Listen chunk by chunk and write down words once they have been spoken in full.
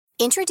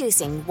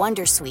Introducing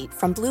Wondersuite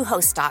from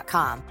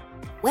Bluehost.com.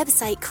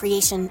 Website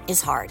creation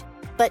is hard,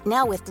 but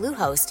now with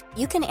Bluehost,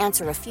 you can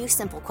answer a few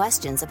simple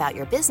questions about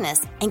your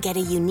business and get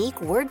a unique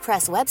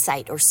WordPress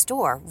website or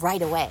store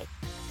right away.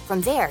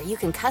 From there, you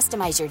can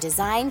customize your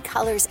design,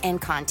 colors,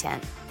 and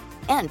content.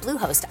 And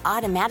Bluehost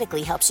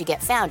automatically helps you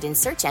get found in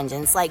search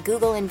engines like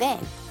Google and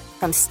Bing.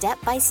 From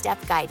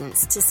step-by-step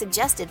guidance to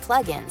suggested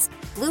plugins,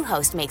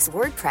 Bluehost makes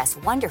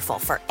WordPress wonderful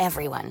for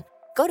everyone.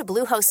 Go to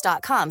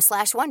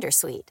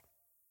bluehost.com/wondersuite.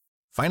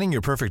 Finding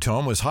your perfect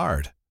home was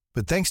hard,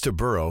 but thanks to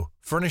Burrow,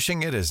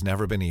 furnishing it has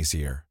never been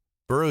easier.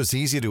 Burrow's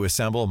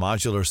easy-to-assemble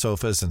modular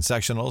sofas and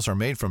sectionals are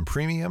made from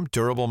premium,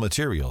 durable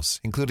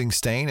materials, including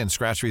stain and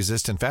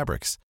scratch-resistant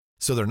fabrics.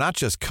 So they're not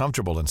just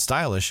comfortable and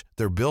stylish,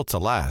 they're built to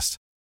last.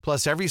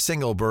 Plus, every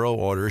single Burrow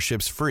order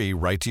ships free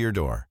right to your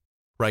door.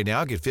 Right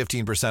now, get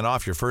 15%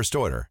 off your first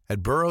order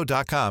at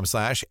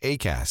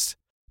burrow.com/ACAST.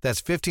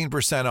 That's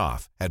 15%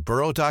 off at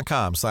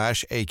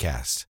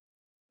burrow.com/ACAST.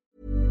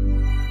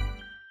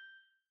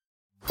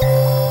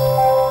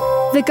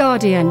 The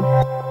Guardian.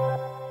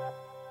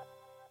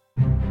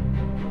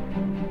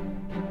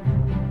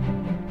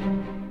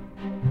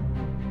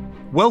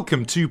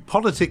 Welcome to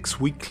Politics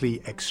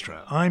Weekly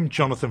Extra. I'm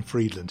Jonathan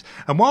Freedland,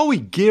 and while we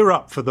gear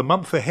up for the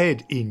month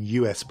ahead in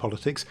US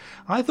politics,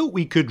 I thought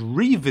we could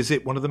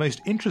revisit one of the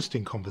most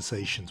interesting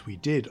conversations we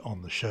did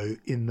on the show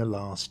in the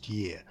last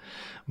year.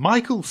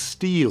 Michael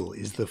Steele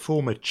is the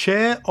former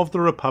chair of the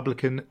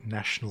Republican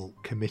National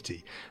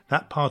Committee,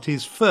 that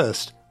party's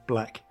first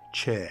black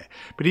chair.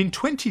 But in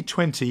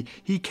 2020,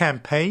 he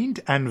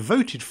campaigned and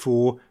voted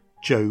for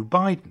Joe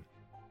Biden.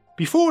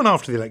 Before and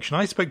after the election,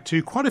 I spoke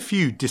to quite a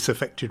few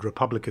disaffected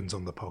Republicans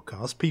on the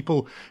podcast,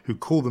 people who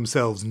call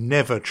themselves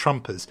never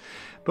Trumpers.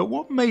 But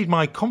what made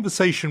my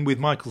conversation with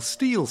Michael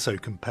Steele so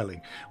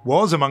compelling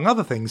was, among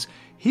other things,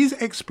 his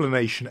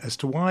explanation as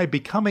to why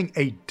becoming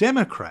a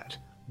Democrat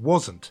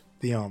wasn't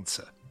the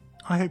answer.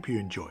 I hope you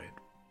enjoy it.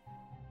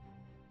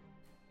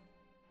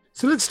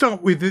 So let's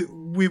start with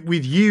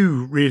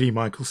you, really,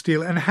 Michael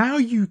Steele, and how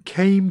you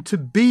came to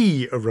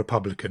be a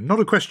Republican. Not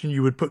a question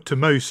you would put to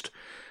most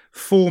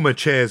former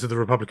chairs of the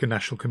Republican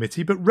National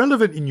Committee, but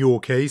relevant in your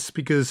case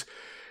because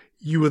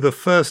you were the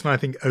first and I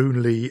think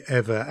only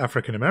ever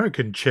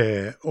African-American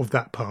chair of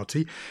that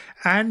party.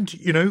 And,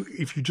 you know,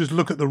 if you just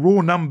look at the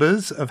raw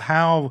numbers of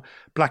how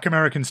black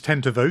Americans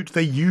tend to vote,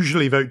 they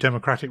usually vote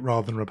Democratic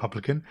rather than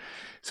Republican.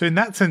 So in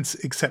that sense,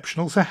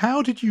 exceptional. So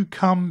how did you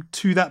come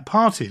to that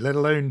party, let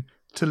alone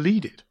to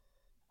lead it?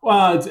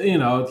 Well,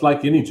 it's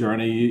like any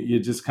journey. You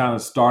just kind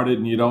of started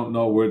and you don't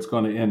know where it's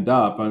going to end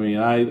up. I mean,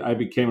 I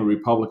became a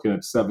Republican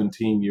at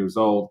 17 years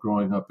old,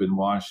 growing up in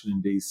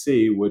Washington,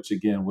 D.C., which,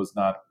 again, was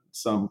not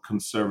some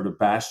conservative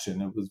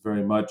bastion. It was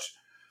very much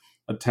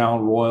a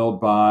town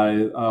roiled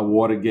by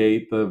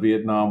Watergate, the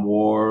Vietnam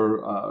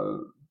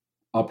War,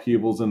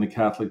 upheavals in the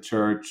Catholic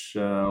Church,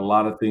 a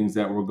lot of things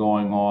that were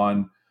going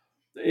on.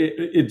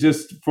 It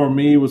just, for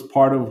me, was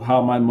part of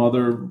how my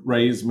mother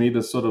raised me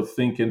to sort of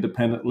think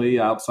independently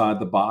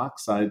outside the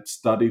box. I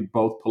studied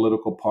both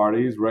political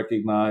parties,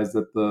 recognized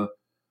that the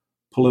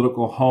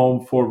political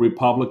home for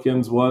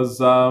Republicans was,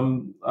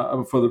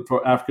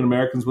 for African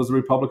Americans, was the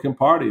Republican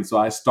Party. So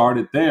I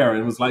started there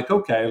and was like,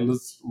 okay,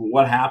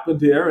 what happened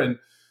here? And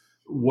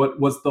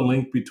what's the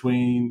link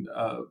between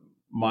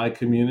my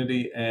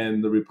community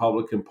and the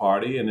Republican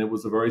Party? And it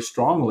was a very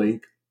strong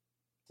link,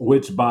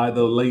 which by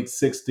the late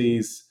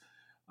 60s,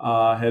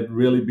 had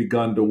really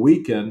begun to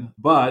weaken,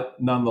 but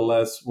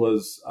nonetheless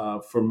was,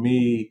 for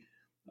me,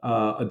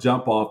 a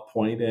jump-off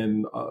point.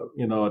 And,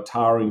 a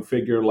towering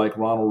figure like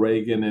Ronald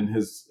Reagan and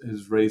his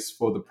race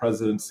for the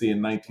presidency in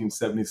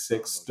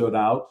 1976 stood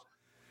out.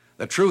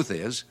 The truth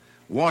is,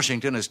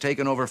 Washington has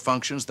taken over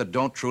functions that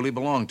don't truly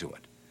belong to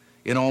it.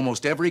 In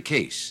almost every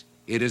case,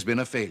 it has been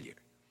a failure.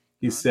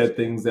 He said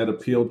things that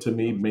appealed to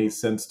me, made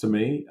sense to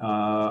me,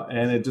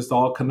 and it just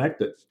all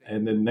connected.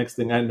 And then next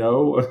thing I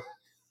know,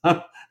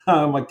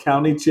 I'm a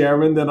county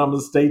chairman, then I'm a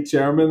state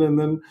chairman, and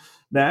then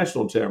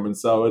national chairman.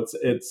 So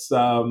it's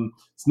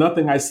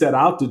nothing I set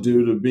out to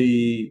do to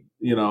be,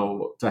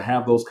 to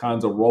have those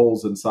kinds of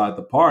roles inside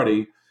the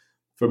party.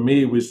 For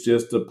me, it was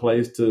just a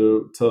place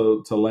to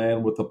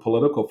land with a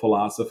political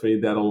philosophy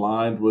that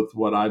aligned with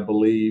what I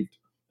believed,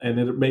 and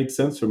it made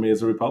sense for me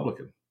as a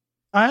Republican.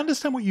 I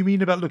understand what you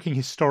mean about looking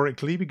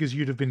historically, because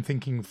you'd have been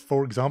thinking,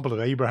 for example,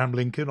 of Abraham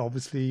Lincoln,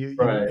 obviously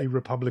a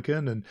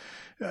Republican, and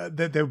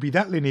there would be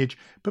that lineage.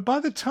 But by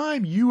the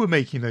time you were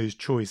making those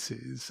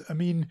choices, I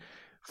mean,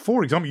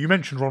 for example, you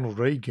mentioned Ronald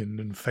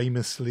Reagan, and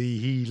famously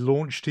he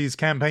launched his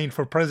campaign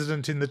for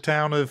president in the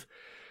town of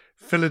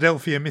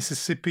Philadelphia,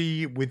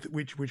 Mississippi,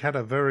 which had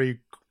a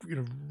very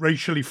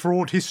racially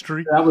fraught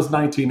history. That was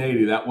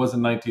 1980. That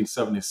wasn't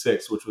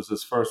 1976, which was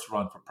his first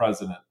run for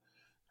president.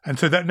 And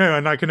so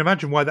and I can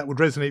imagine why that would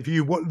resonate for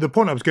you. What the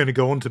point I was going to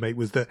go on to make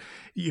was that,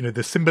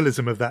 the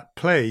symbolism of that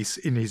place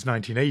in his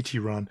 1980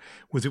 run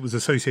was it was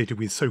associated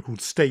with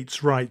so-called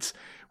states' rights,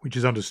 which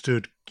is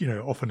understood,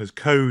 often as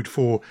code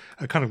for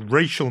a kind of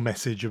racial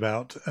message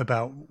about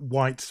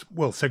whites,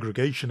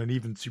 segregation and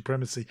even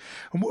supremacy.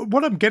 And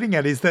what I'm getting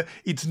at is that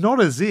it's not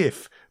as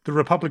if the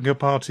Republican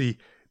Party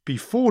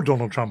before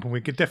Donald Trump, and we're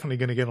definitely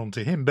going to get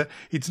onto him, but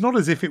it's not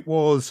as if it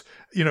was,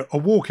 a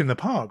walk in the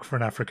park for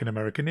an African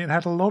American. It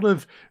had a lot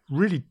of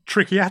really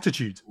tricky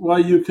attitudes. Well,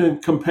 you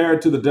can compare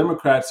it to the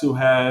Democrats who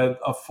had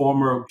a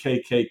former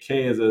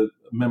KKK as a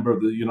member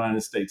of the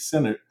United States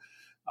Senate,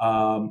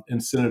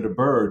 and Senator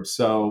Byrd.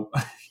 So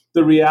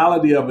the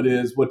reality of it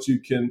is what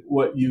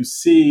you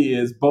see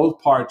is both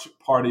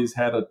parties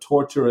had a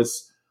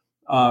torturous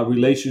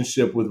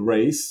relationship with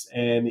race.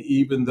 And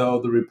even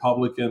though the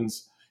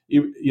Republicans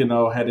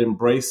had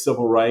embraced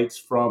civil rights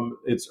from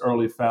its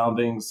early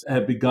foundings,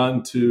 had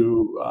begun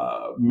to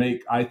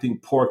make, I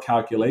think, poor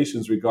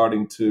calculations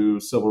regarding to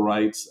civil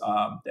rights.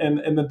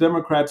 And the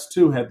Democrats,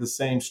 too, had the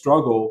same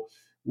struggle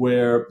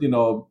where,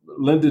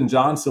 Lyndon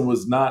Johnson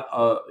was not,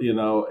 a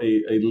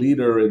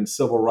leader in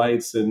civil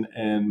rights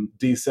and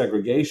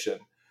desegregation.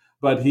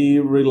 But he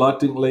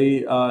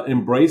reluctantly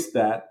embraced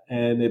that,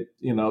 and it,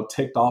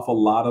 ticked off a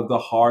lot of the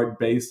hard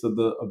base of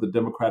the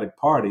Democratic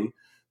Party,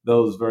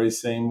 those very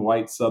same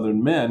white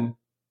Southern men.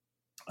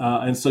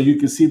 And so you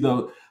can see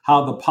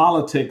how the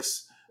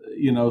politics,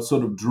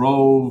 sort of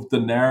drove the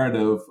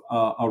narrative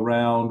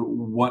around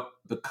what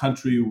the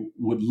country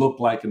would look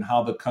like and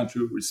how the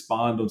country would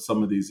respond on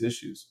some of these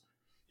issues.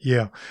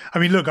 Yeah. I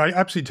mean, look, I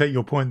absolutely take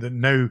your point that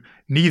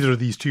neither of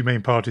these two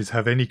main parties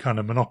have any kind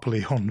of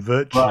monopoly on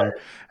virtue, right.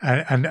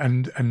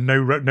 and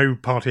no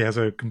party has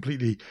a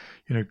completely,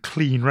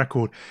 clean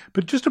record.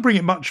 But just to bring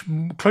it much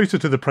closer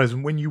to the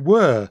present, when you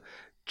were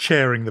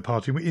chairing the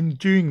party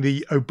during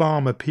the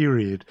Obama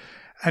period,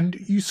 and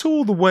you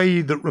saw the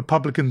way that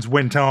Republicans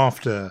went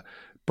after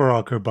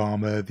Barack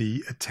Obama,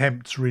 the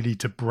attempts really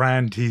to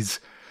brand his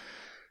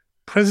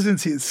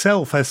presidency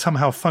itself as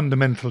somehow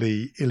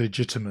fundamentally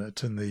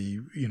illegitimate, and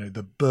the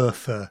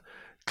birther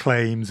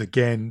claims,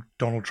 again,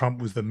 Donald Trump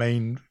was the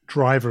main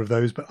driver of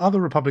those, but other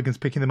Republicans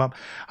picking them up.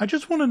 I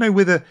just want to know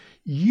whether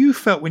you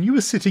felt, when you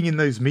were sitting in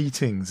those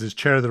meetings as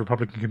chair of the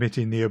Republican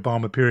Committee in the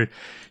Obama period,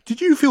 did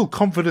you feel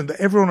confident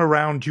that everyone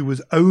around you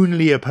was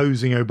only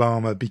opposing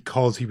Obama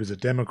because he was a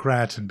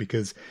Democrat and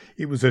because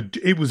it was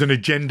an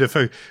agenda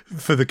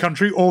for the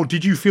country, or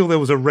did you feel there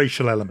was a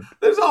racial element?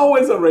 There's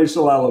always a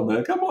racial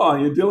element. Come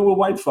on, you're dealing with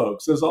white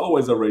folks. There's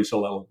always a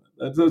racial element.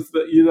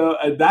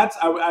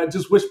 I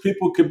just wish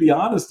people could be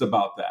honest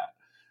about that.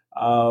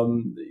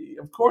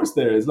 Of course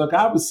there is. Look,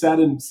 I was sat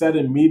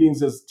in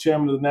meetings as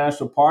chairman of the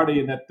National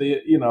Party, and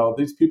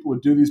these people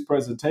would do these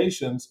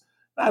presentations.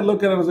 And I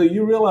look at them and say,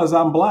 "You realize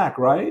I'm black,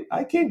 right?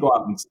 I can't go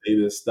out and say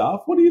this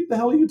stuff. What the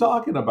hell are you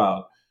talking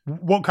about?"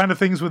 What kind of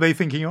things were they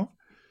thinking of?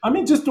 I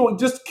mean, just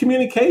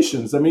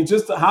communications. I mean,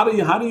 just how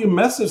do you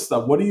message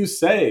stuff? What do you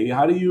say?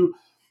 How do you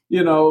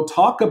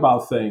talk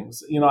about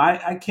things?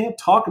 I can't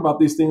talk about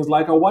these things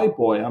like a white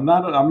boy. I'm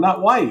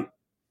not white.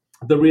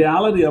 The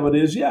reality of it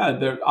is,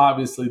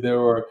 there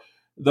were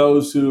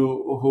those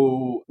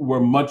who were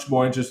much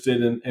more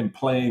interested in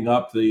playing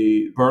up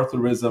the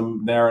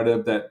birtherism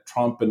narrative that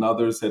Trump and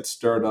others had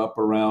stirred up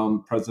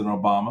around President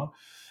Obama.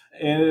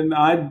 And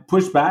I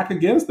pushed back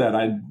against that.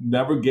 I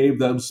never gave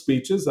those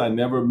speeches. I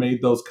never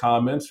made those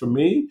comments. For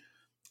me,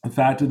 the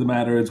fact of the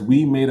matter is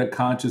we made a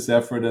conscious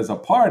effort as a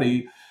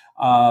party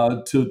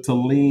to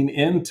lean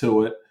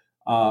into it,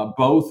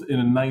 both in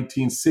the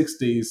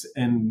 1960s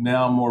and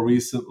now more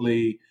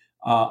recently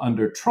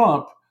under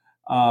Trump,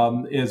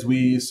 as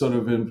we sort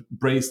of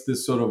embrace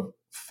this sort of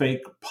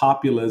fake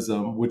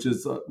populism, which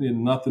is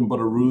nothing but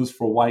a ruse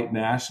for white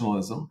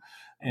nationalism.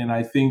 And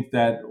I think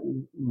that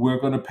we're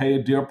going to pay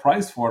a dear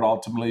price for it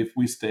ultimately if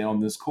we stay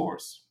on this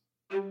course.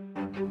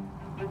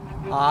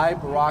 I,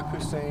 Barack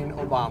Hussein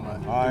Obama,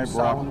 do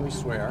solemnly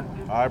swear.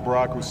 I,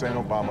 Barack Hussein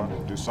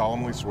Obama, do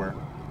solemnly swear.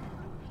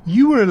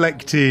 You were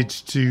elected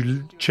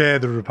to chair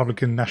the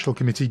Republican National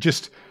Committee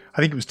I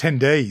think it was 10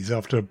 days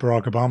after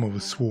Barack Obama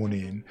was sworn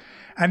in.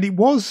 And it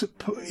was,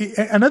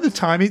 another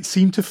time, it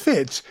seemed to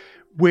fit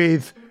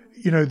with,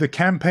 the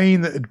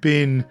campaign that had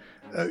been,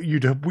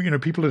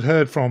 people had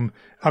heard from,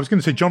 I was going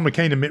to say John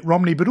McCain and Mitt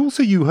Romney, but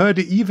also you heard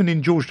it even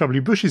in George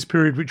W. Bush's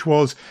period, which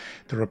was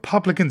the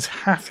Republicans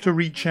have to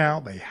reach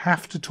out, they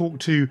have to talk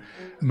to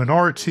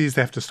minorities,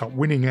 they have to start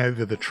winning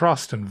over the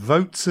trust and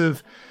votes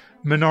of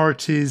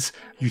minorities.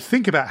 You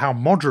think about how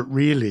moderate,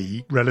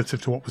 really,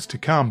 relative to what was to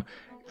come,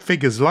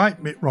 figures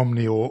like Mitt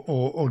Romney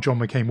or John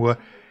McCain were.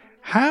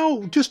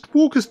 Just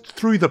walk us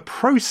through the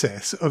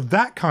process of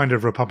that kind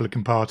of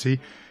Republican Party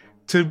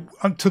to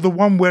the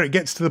one where it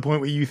gets to the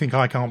point where you think,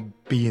 I can't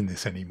be in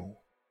this anymore.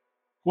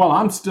 Well,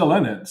 I'm still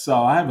in it,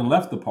 so I haven't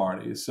left the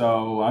party.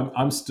 So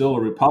I'm still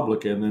a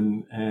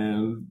Republican,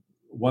 and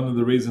one of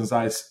the reasons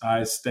I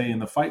stay in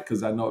the fight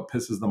because I know it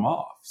pisses them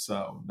off.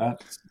 So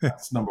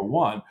that's number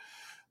one.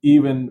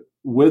 Even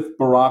with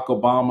Barack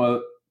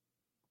Obama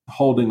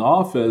holding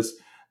office,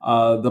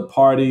 the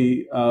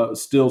party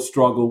still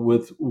struggled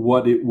with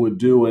what it would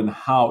do and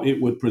how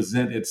it would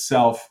present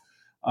itself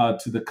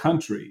to the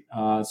country.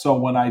 So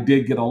when I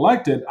did get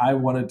elected, I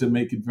wanted to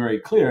make it very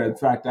clear. In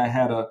fact, I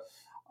had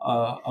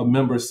a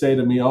member say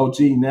to me, "Oh,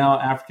 gee, now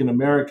African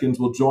Americans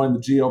will join the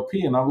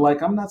GOP." And I'm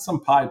like, I'm not some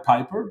Pied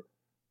Piper.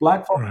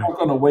 Black folks aren't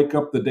going to wake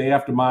up the day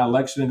after my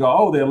election and go,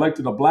 "Oh, they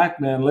elected a black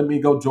man. Let me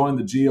go join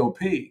the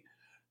GOP,"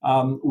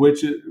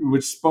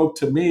 which spoke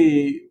to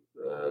me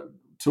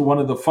to one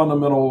of the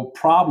fundamental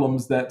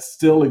problems that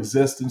still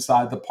exist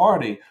inside the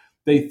party.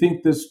 They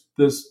think this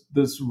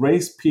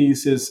race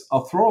piece is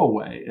a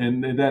throwaway,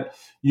 and that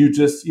you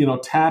just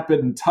tap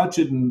it and touch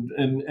it, and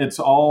it's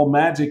all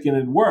magic and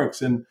it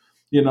works. And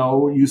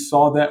you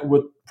saw that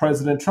with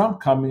President Trump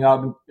coming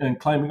out and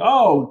claiming,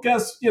 "Oh,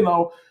 guess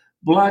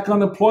Black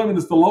unemployment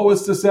is the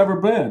lowest it's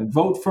ever been.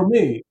 Vote for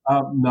me."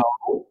 No,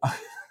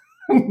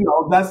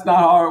 no, that's not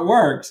how it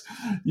works.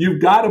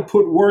 You've got to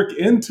put work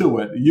into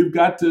it. You've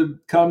got to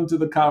come to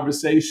the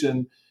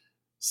conversation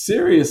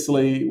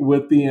seriously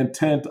with the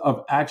intent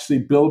of actually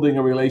building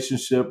a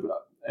relationship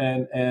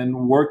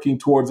and working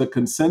towards a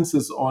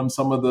consensus on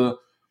some of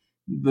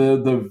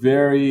the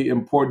very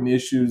important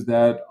issues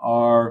that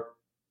are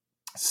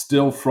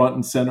still front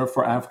and center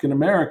for African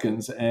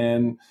Americans.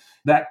 And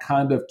that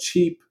kind of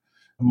cheap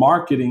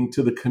marketing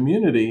to the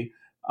community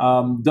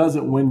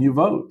doesn't win you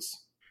votes.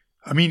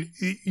 I mean,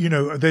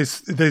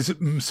 there's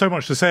so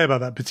much to say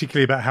about that,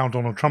 particularly about how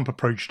Donald Trump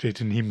approached it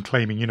and him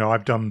claiming,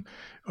 I've done,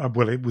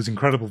 well, it was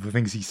incredible the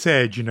things he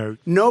said,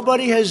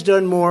 Nobody has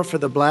done more for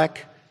the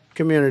black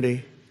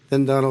community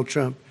than Donald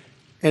Trump.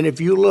 And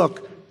if you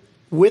look,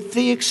 with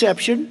the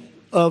exception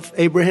of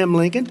Abraham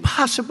Lincoln,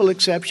 possible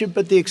exception,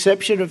 but the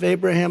exception of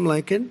Abraham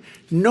Lincoln,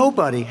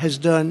 nobody has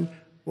done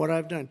what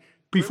I've done.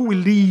 Before we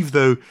leave,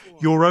 though,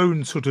 your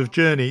own sort of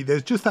journey,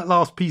 there's just that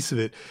last piece of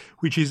it,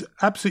 which is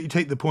absolutely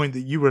take the point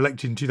that you were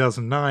elected in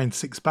 2009,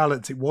 6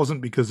 ballots. It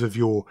wasn't because of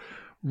your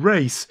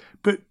race.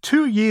 But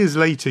 2 years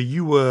later,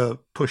 you were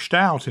pushed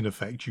out, in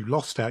effect. You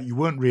lost out. You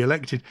weren't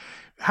re-elected.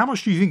 How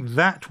much do you think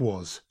that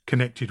was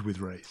connected with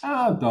race?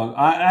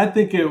 I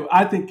think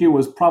it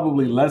was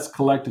probably less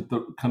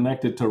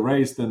connected to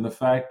race than the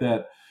fact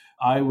that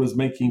I was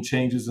making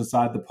changes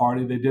inside the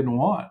party they didn't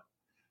want.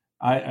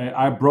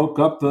 I broke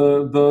up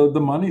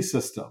the money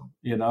system.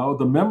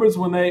 The members,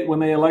 when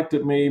they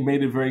elected me,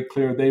 made it very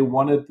clear they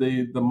wanted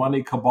the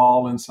money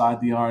cabal inside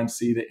the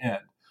RNC to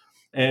end.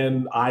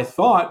 And I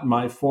thought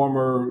my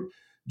former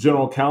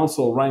general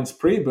counsel, Reince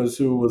Priebus,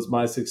 who was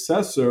my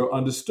successor,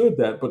 understood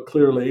that. But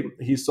clearly,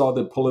 he saw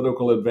the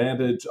political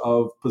advantage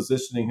of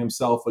positioning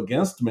himself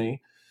against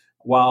me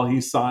while he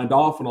signed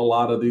off on a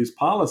lot of these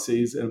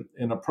policies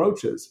and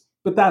approaches.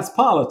 But that's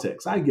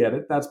politics. I get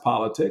it. That's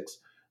politics.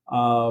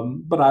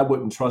 But I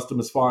wouldn't trust him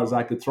as far as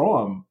I could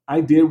throw him.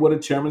 I did what a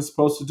chairman's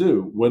supposed to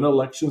do, win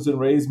elections and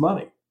raise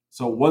money.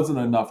 So it wasn't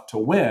enough to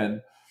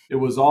win. It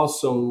was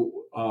also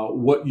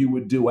what you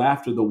would do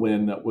after the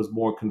win that was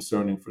more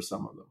concerning for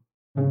some of them.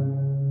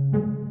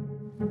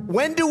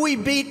 When do we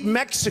beat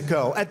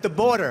Mexico at the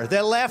border?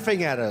 They're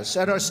laughing at us,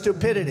 at our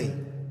stupidity.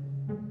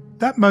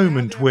 That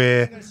moment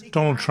where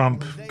Donald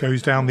Trump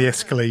goes down the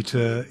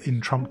escalator in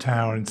Trump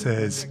Tower and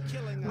says,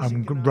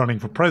 "I'm running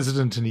for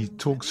president," and he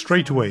talks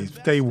straight away,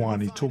 day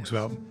one, he talks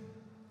about...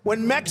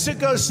 When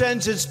Mexico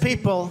sends its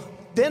people,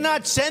 they're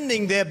not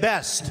sending their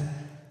best.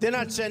 They're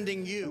not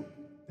sending you.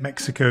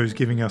 Mexico is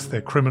giving us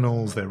their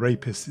criminals, their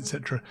rapists,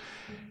 etc.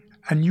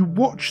 And you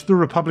watch the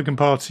Republican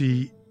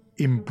Party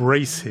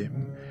embrace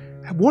him.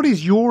 What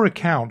is your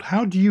account?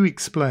 How do you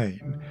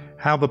explain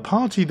how the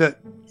party that,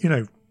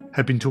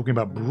 had been talking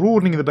about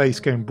broadening the base,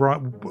 going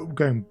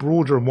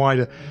broader and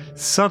wider,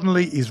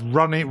 suddenly is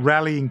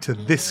rallying to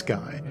this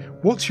guy?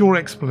 What's your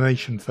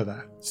explanation for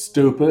that?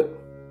 Stupid,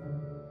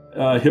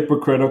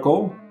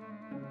 hypocritical,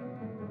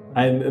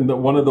 and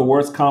one of the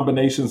worst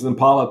combinations in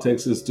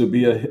politics is to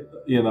be a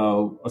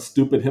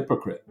stupid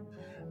hypocrite.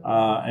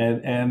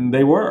 And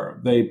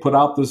they put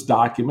out this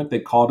document. They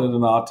called it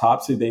an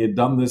autopsy. They had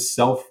done this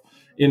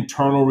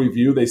internal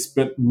review. They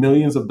spent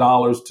millions of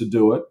dollars to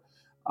do it.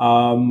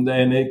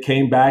 And it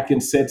came back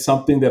and said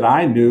something that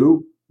I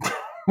knew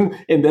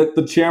and that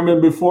the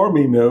chairman before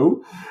me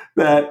knew,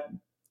 that,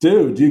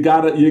 dude, you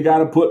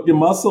gotta put your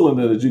muscle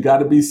into it. You got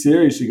to be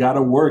serious. You got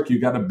to work. You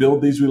got to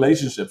build these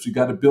relationships. You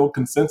got to build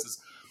consensus.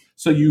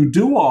 So you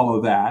do all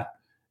of that.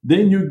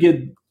 Then you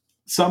get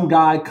some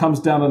guy comes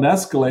down an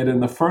escalator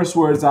and the first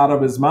words out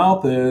of his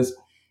mouth is,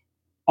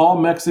 "All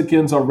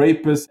Mexicans are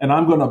rapists and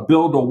I'm going to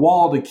build a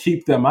wall to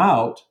keep them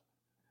out."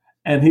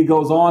 And he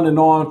goes on and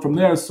on from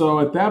there. So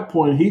at that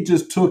point, he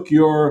just took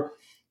your,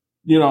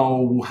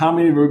 how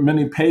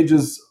many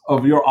pages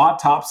of your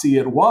autopsy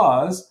it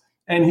was,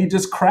 and he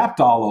just crapped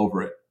all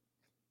over it.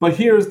 But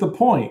here's the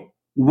point.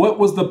 What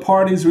was the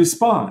party's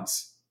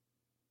response?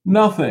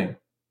 Nothing.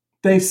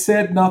 They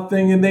said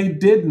nothing and they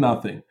did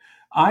nothing.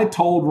 I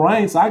told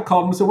Reince, I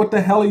called him and said, "What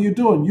the hell are you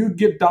doing? You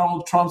get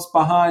Donald Trump's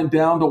behind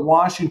down to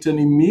Washington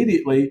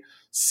immediately,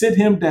 sit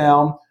him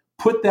down,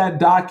 put that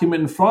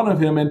document in front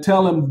of him and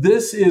tell him,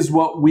 this is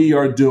what we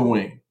are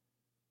doing.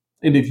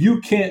 And if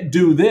you can't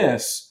do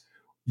this,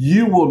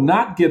 you will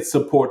not get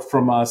support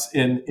from us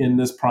in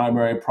this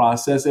primary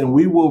process, and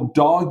we will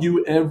dog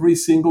you every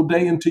single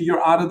day until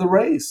you're out of the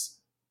race.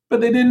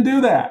 But they didn't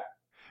do that.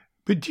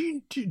 But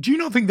do you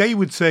not think they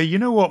would say, you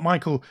know what,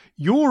 Michael,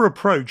 your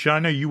approach, I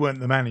know you weren't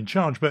the man in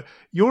charge, but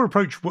your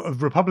approach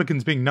of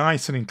Republicans being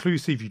nice and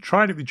inclusive, you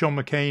tried it with John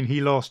McCain,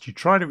 he lost. You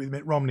tried it with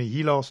Mitt Romney,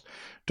 he lost.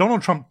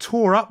 Donald Trump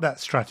tore up that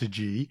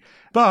strategy,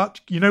 but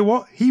you know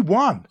what? He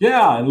won.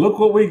 Yeah, and look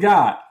what we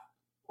got.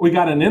 We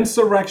got an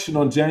insurrection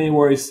on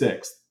January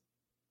 6th.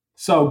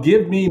 So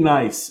give me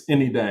nice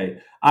any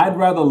day. I'd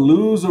rather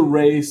lose a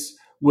race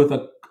with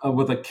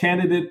a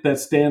candidate that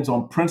stands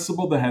on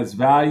principle, that has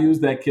values,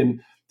 that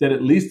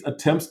at least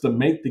attempts to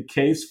make the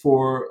case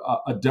for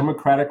a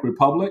democratic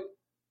republic,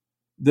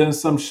 than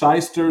some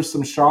shyster,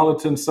 some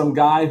charlatan, some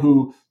guy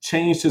who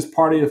changed his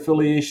party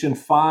affiliation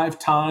 5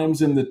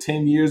 times in the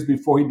 10 years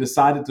before he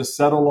decided to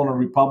settle on a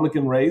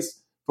Republican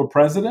race for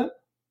president.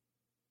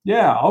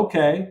 Yeah,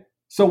 okay.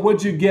 So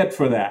what'd you get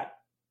for that?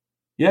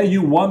 Yeah,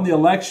 you won the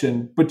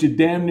election, but you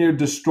damn near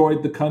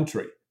destroyed the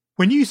country.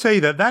 When you say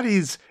that, that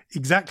is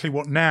exactly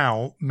what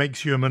now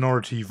makes you a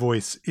minority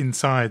voice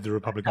inside the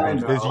Republican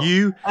Party. There's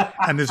you,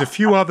 and there's a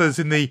few others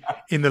in the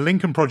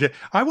Lincoln Project.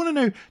 I want to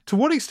know, to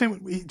what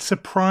extent it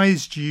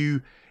surprised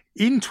you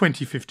in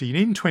 2015,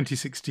 in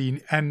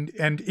 2016, and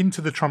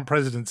into the Trump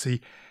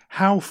presidency,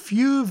 how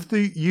few of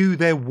you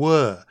there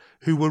were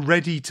who were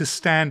ready to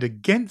stand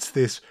against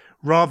this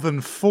rather than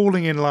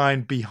falling in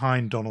line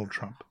behind Donald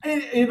Trump?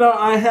 You know,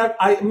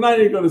 I'm not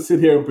even going to sit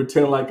here and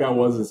pretend like I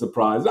wasn't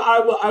surprised.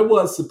 I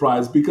was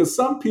surprised, because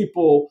some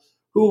people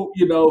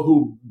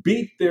who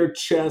beat their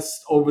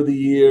chest over the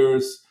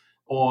years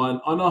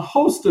on a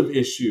host of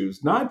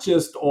issues, not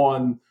just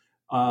on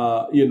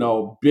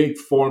big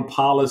foreign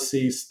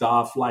policy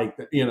stuff like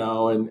that,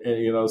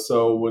 and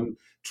so when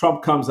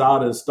Trump comes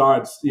out and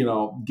starts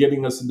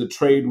getting us into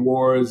trade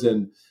wars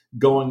and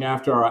going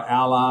after our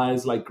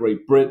allies like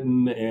Great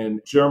Britain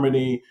and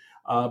Germany,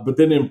 but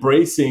then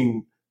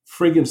embracing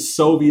friggin'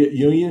 Soviet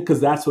Union,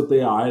 because that's what they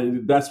are.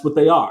 That's what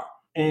they are.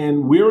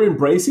 And we're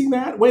embracing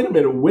that? Wait a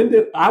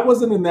minute. I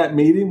wasn't in that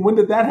meeting. When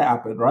did that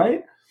happen,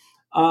 right?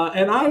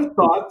 And I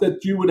thought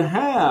that you would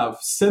have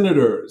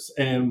senators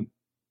and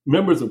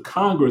members of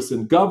Congress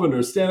and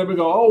governors stand up and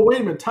go, oh, wait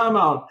a minute, time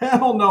out.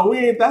 Hell no, we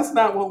ain't. That's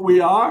not what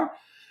we are.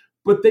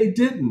 But they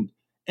didn't.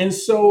 And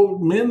so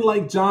men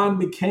like John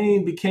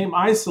McCain became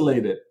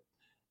isolated,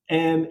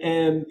 and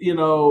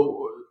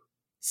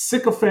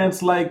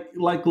sycophants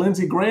like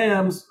Lindsey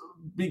Graham's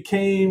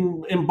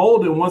became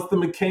emboldened once the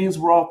McCains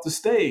were off the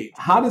stage.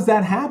 How does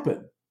that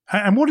happen?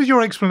 And what is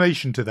your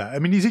explanation to that? I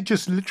mean, is it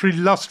just literally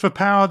lust for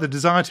power, the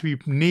desire to be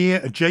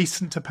near,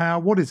 adjacent to power?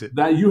 What is it?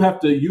 That you have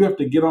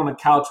to get on a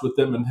couch with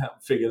them and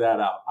figure that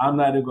out. I'm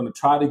not even going to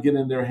try to get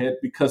in their head,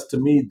 because to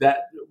me,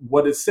 that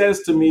what it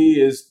says to me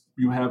is,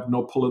 you have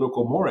no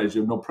political mores,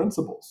 you have no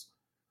principles.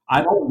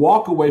 I don't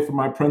walk away from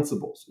my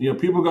principles.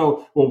 People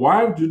go, well,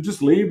 why would you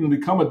just leave and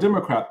become a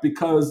Democrat?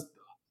 Because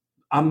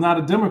I'm not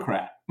a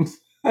Democrat.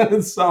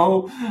 And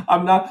so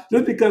I'm not,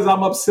 just because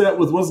I'm upset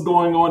with what's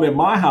going on in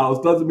my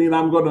house doesn't mean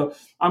I'm gonna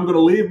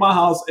leave my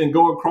house and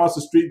go across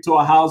the street to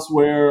a house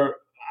where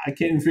I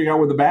can't even figure out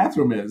where the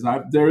bathroom is.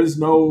 There's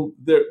no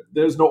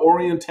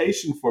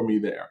orientation for me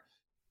there.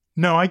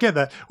 No, I get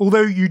that.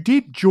 Although you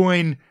did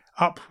join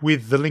up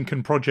with the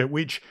Lincoln Project,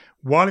 which,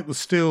 while it was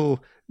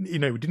still,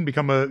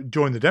 didn't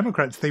join the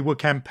Democrats, they were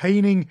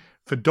campaigning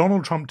for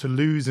Donald Trump to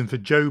lose and for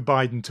Joe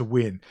Biden to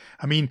win.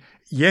 I mean,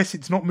 yes,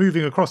 it's not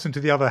moving across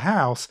into the other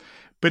house,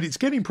 but it's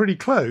getting pretty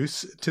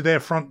close to their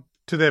front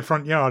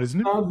yard, isn't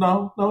it?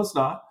 No, it's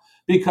not.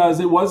 Because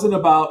it wasn't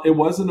about,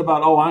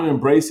 oh, I'm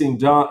embracing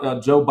Joe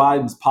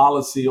Biden's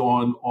policy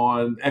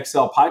on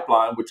XL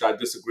Pipeline, which I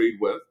disagreed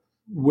with.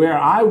 Where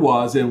I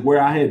was and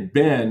where I had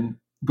been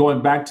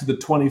going back to the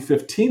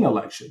 2015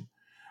 election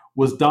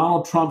was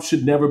Donald Trump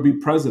should never be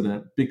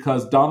president,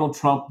 because Donald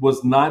Trump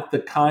was not the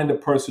kind of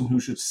person who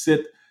should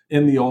sit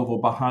in the Oval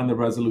behind the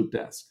Resolute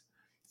desk.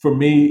 For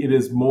me, it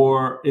is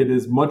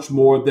much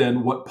more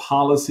than what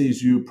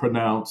policies you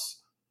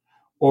pronounce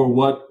or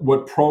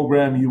what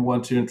program you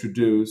want to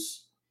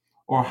introduce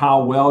or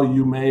how well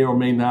you may or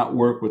may not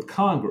work with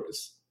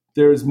Congress.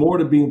 There is more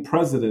to being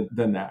president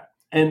than that.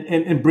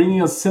 And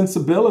bringing a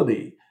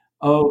sensibility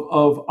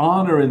of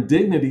honor and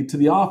dignity to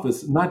the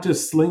office, not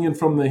just slinging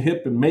from the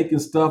hip and making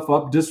stuff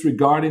up,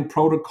 disregarding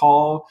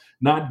protocol,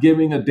 not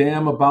giving a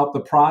damn about the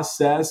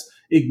process,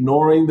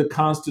 ignoring the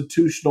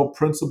constitutional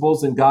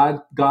principles and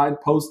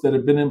guideposts that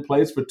have been in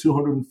place for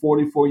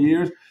 244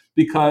 years.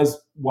 Because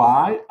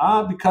why?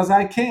 Because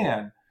I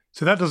can.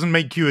 So that doesn't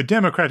make you a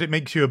Democrat, it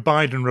makes you a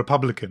Biden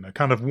Republican, a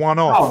kind of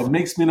one-off. No, it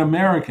makes me an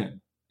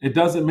American. It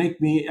doesn't make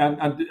me,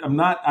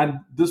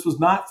 this was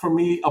not for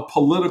me a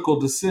political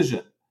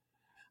decision.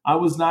 I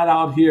was not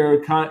out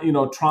here,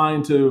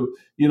 trying to,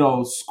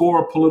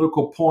 score a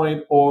political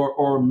point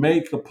or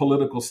make a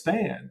political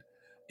stand.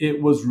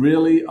 It was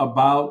really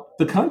about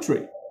the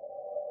country.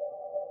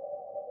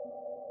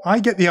 I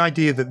get the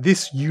idea that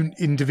this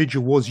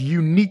individual was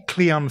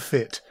uniquely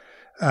unfit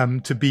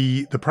to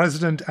be the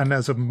president, and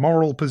as a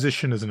moral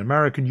position, as an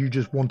American, you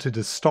just wanted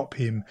to stop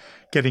him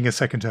getting a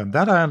second term.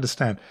 That I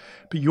understand.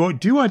 But you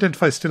do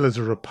identify still as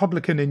a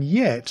Republican, and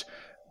yet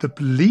the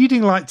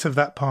leading lights of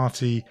that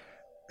party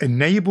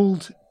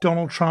enabled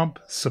Donald Trump,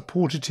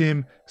 supported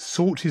him,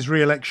 sought his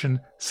re-election,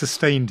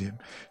 sustained him.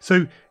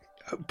 So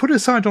put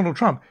aside Donald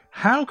Trump,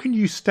 how can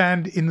you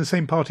stand in the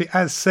same party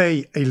as,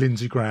 say, a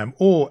Lindsey Graham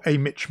or a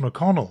Mitch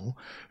McConnell,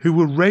 who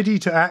were ready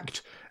to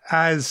act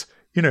as,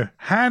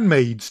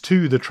 handmaids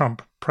to the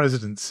Trump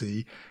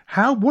presidency?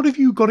 What have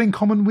you got in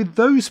common with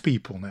those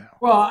people now?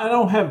 Well, I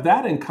don't have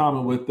that in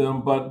common with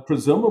them, but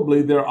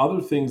presumably there are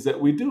other things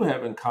that we do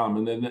have in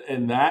common,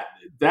 and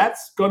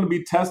that's going to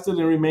be tested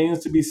and remains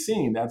to be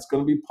seen. That's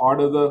going to be part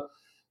of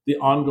the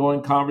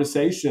ongoing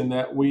conversation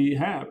that we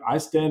have. I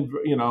stand,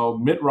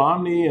 Mitt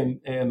Romney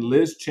and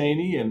Liz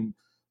Cheney and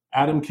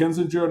Adam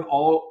Kinzinger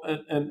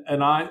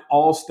and I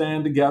all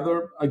stand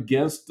together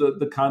against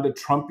the kind of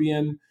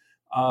Trumpian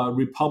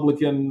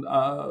Republican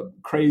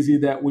crazy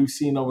that we've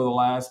seen over the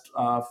last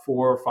 4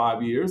 or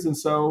 5 years. And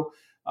so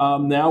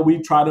now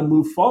we try to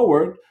move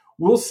forward.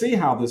 We'll see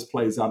how this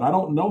plays out. I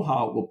don't know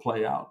how it will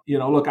play out.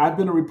 Look, I've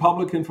been a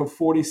Republican for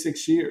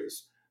 46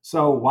 years.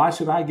 So why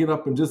should I get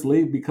up and just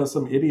leave because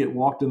some idiot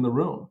walked in the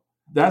room?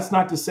 That's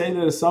not to say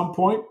that at some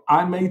point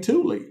I may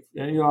too leave.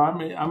 And,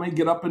 I may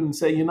get up and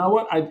say, you know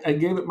what, I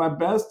gave it my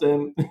best,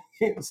 and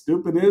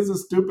stupid is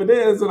as stupid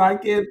is, and I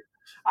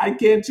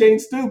can't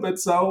change stupid,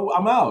 so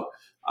I'm out.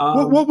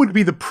 What would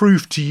be the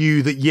proof to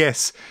you that,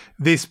 yes,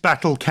 this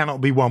battle cannot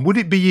be won? Would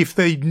it be if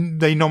they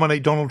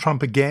nominate Donald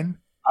Trump again?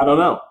 I don't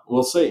know.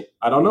 We'll see.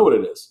 I don't know what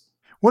it is.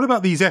 What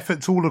about these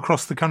efforts all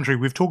across the country?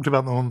 We've talked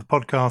about them on the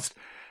podcast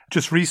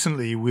just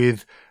recently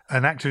with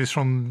an activist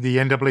from the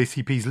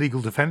NAACP's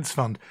Legal Defense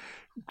Fund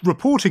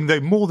reporting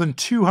that more than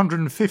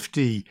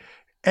 250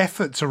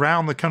 efforts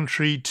around the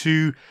country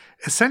to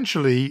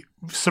essentially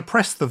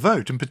suppress the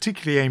vote, and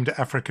particularly aimed at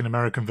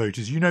African-American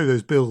voters.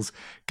 Those bills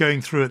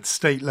going through at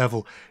state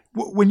level.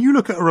 When you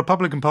look at a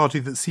Republican Party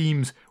that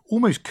seems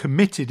almost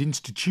committed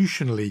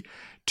institutionally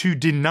to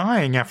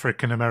denying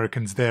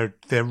African-Americans their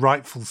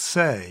rightful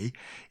say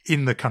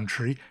in the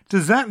country,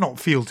 does that not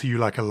feel to you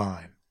like a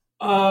line?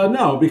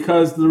 No,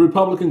 because the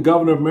Republican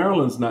governor of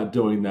Maryland's not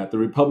doing that. The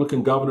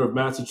Republican governor of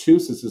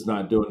Massachusetts is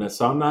not doing that.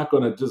 So I'm not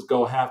going to just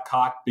go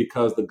half-cocked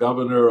because the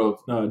governor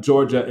of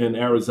Georgia and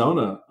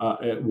Arizona,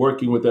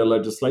 working with their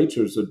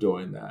legislatures, are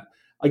doing that.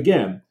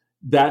 Again,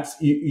 that's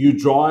you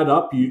draw it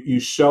up, you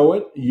show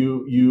it,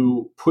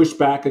 you push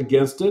back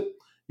against it,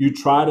 you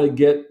try to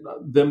get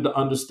them to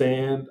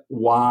understand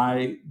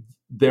why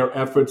their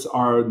efforts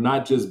are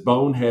not just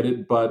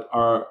boneheaded, but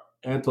are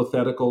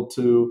antithetical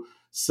to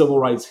civil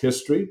rights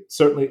history,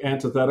 certainly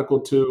antithetical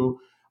to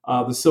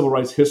the civil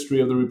rights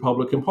history of the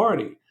Republican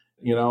Party.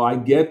 I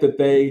get that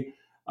they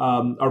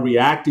are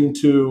reacting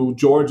to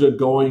Georgia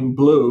going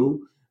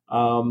blue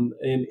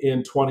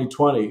in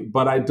 2020,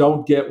 but I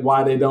don't get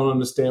why they don't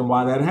understand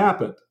why that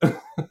happened.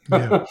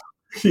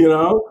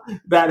 Yeah.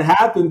 That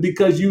happened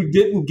because you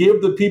didn't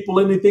give the people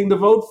anything to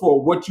vote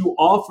for. What you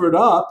offered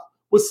up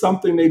was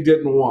something they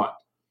didn't want,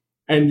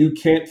 and you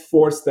can't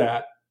force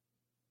that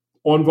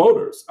on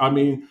voters. I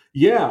mean,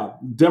 yeah,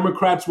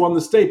 Democrats won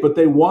the state, but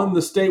they won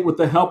the state with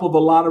the help of a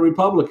lot of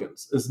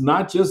Republicans. It's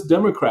not just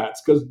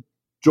Democrats, because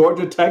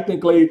Georgia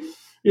technically,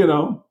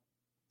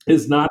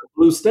 is not a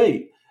blue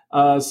state.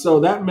 So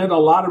that meant a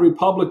lot of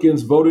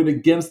Republicans voted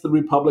against the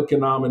Republican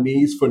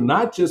nominees for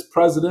not just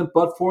president,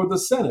 but for the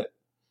Senate.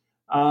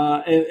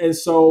 And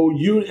so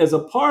you, as a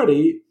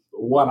party,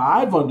 what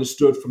I've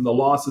understood from the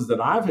losses that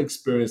I've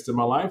experienced in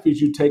my life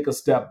is you take a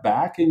step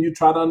back and you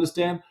try to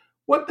understand,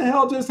 what the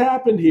hell just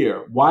happened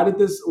here? Why did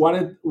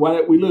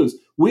we lose?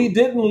 We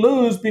didn't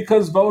lose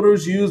because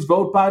voters used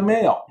vote by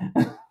mail.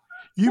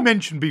 You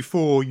mentioned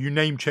before, you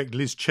name-checked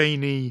Liz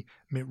Cheney,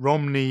 Mitt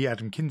Romney,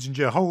 Adam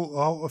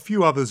Kinzinger, a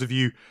few others of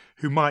you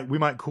who we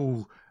might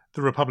call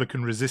the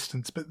Republican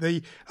resistance. But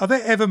are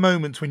there ever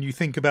moments when you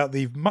think about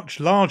the much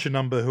larger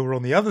number who are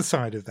on the other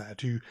side of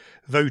that, who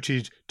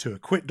voted to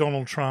acquit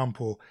Donald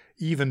Trump or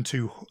even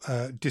to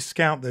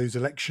discount those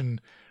election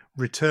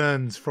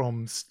returns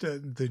from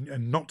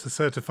and not to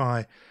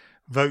certify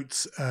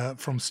votes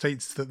from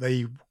states that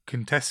they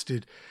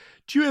contested?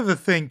 Do you ever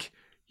think,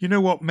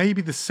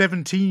 maybe the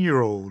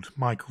 17-year-old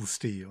Michael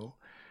Steele,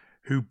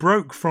 who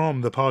broke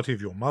from the party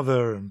of your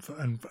mother and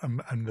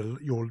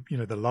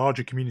the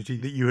larger community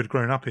that you had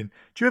grown up in,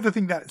 do you ever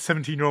think that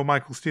 17-year-old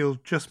Michael Steele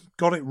just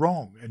got it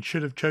wrong and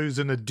should have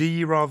chosen a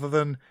D rather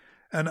than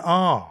an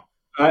R?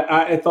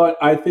 I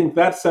think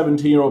that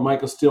 17-year-old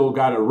Michael Steele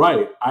got it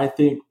right. I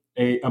think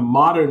a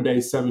modern-day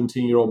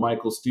 17-year-old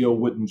Michael Steele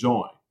wouldn't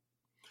join.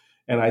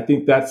 And I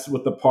think that's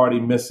what the party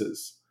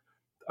misses.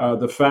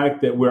 The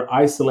fact that we're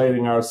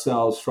isolating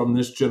ourselves from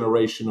this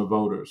generation of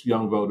voters,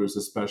 young voters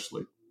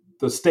especially.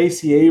 The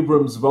Stacey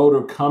Abrams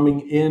voter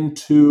coming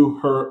into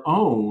her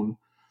own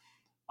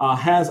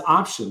has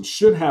options,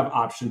 should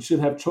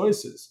have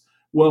choices.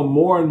 Well,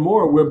 more and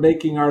more, we're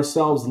making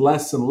ourselves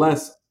less and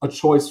less a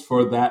choice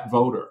for that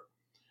voter.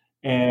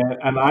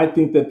 And I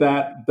think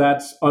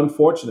that's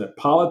unfortunate.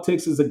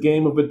 Politics is a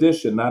game of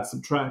addition, not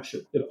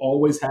subtraction. It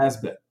always has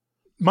been.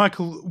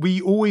 Michael,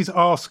 we always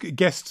ask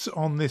guests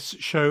on this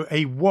show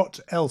a what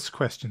else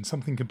question,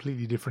 something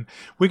completely different.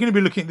 We're going to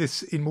be looking at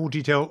this in more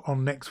detail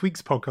on next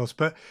week's podcast,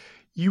 but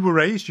you were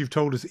raised, you've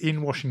told us,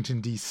 in Washington,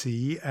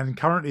 D.C., and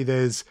currently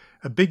there's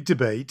a big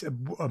debate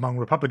among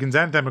Republicans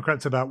and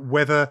Democrats about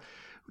whether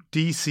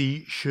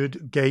D.C.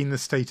 should gain the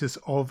status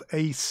of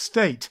a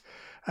state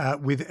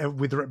with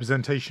the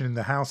representation in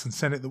the House and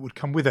Senate that would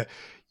come with it.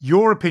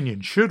 Your opinion,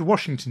 should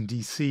Washington,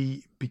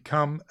 D.C.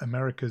 become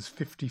America's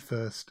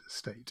 51st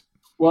state?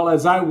 Well,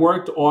 as I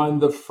worked on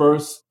the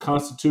first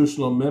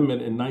constitutional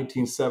amendment in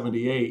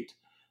 1978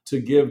 to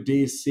give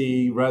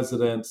D.C.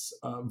 residents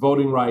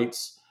voting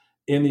rights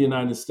in the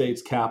United States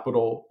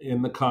Capitol,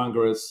 in the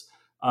Congress,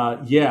 I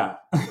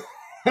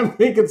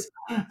think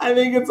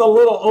it's a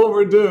little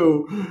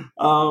overdue.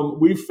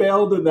 We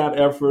failed in that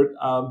effort.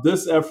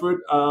 This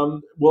effort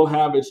will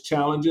have its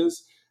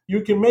challenges.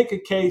 You can make a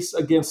case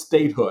against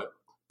statehood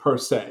per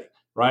se,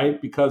 right?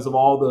 Because of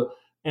all the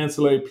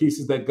ancillary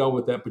pieces that go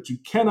with that, but you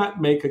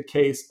cannot make a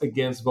case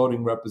against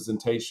voting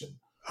representation.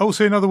 Oh,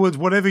 so in other words,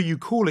 whatever you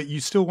call it, you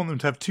still want them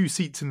to have 2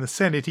 seats in the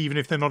Senate, even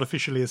if they're not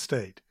officially a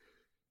state.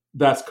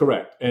 That's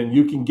correct. And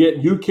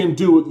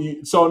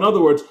so in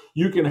other words,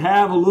 you can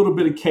have a little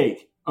bit of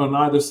cake on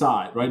either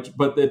side, right?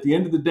 But at the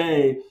end of the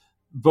day,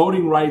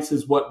 voting rights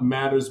is what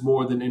matters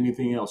more than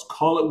anything else.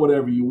 Call it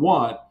whatever you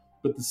want,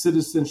 but the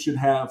citizens should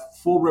have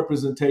full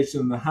representation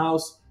in the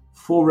House,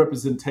 full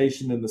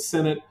representation in the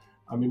Senate.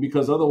 I mean,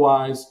 because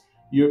otherwise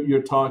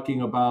you're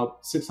talking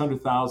about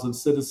 600,000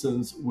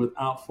 citizens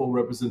without full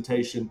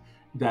representation.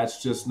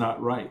 That's just not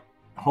right.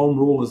 Home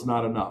rule is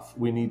not enough.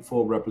 We need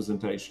full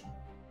representation.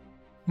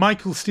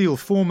 Michael Steele,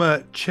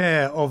 former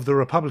chair of the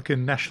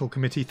Republican National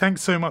Committee,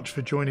 thanks so much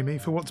for joining me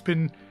for what's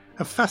been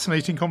a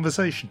fascinating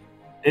conversation.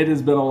 It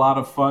has been a lot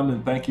of fun,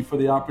 and thank you for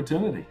the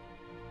opportunity.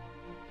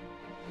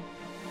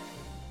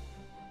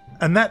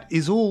 And that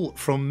is all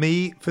from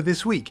me for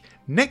this week.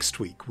 Next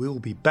week, we'll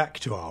be back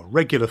to our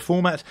regular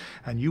format,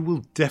 and you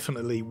will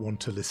definitely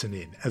want to listen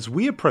in as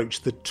we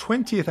approach the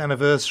 20th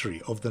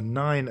anniversary of the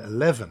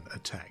 9/11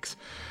 attacks.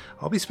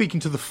 I'll be speaking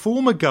to the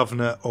former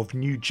governor of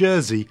New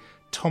Jersey,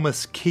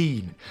 Thomas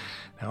Kean.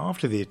 Now,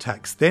 after the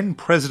attacks, then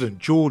President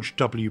George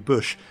W.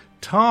 Bush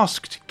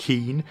tasked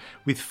Kean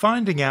with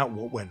finding out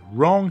what went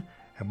wrong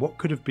and what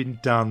could have been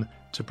done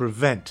to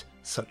prevent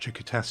such a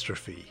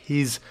catastrophe.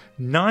 His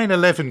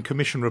 9/11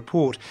 Commission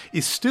report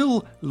is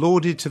still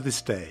lauded to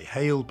this day,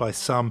 hailed by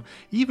some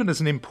even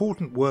as an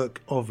important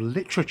work of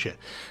literature.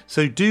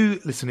 So do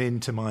listen in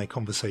to my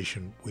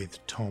conversation with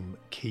Tom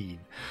Kean.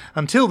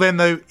 Until then,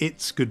 though,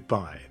 it's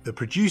goodbye. The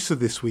producer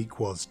this week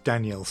was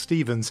Danielle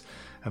Stevens,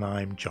 and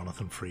I'm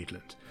Jonathan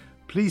Friedland.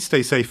 Please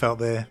stay safe out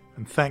there,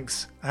 and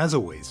thanks, as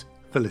always,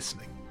 for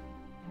listening.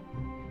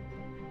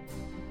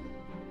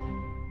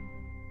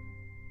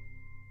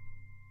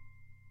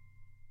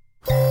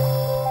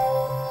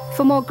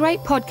 For more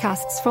great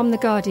podcasts from The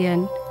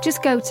Guardian,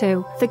 just go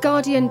to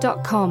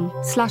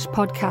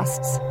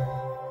theguardian.com/podcasts.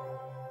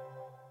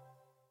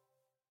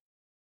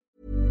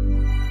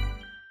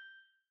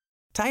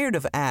 Tired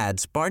of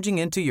ads barging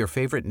into your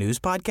favorite news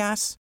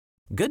podcasts?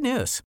 Good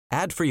news.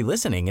 Ad-free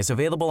listening is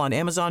available on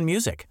Amazon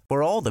Music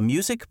for all the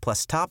music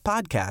plus top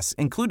podcasts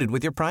included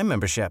with your Prime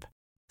membership.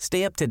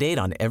 Stay up to date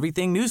on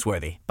everything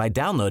newsworthy by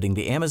downloading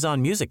the Amazon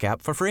Music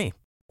app for free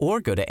or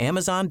go to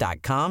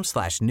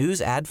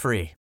amazon.com/news ad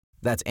free.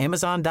 That's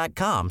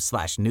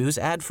amazon.com/news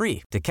ad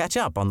free to catch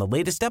up on the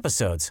latest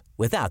episodes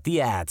without the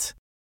ads.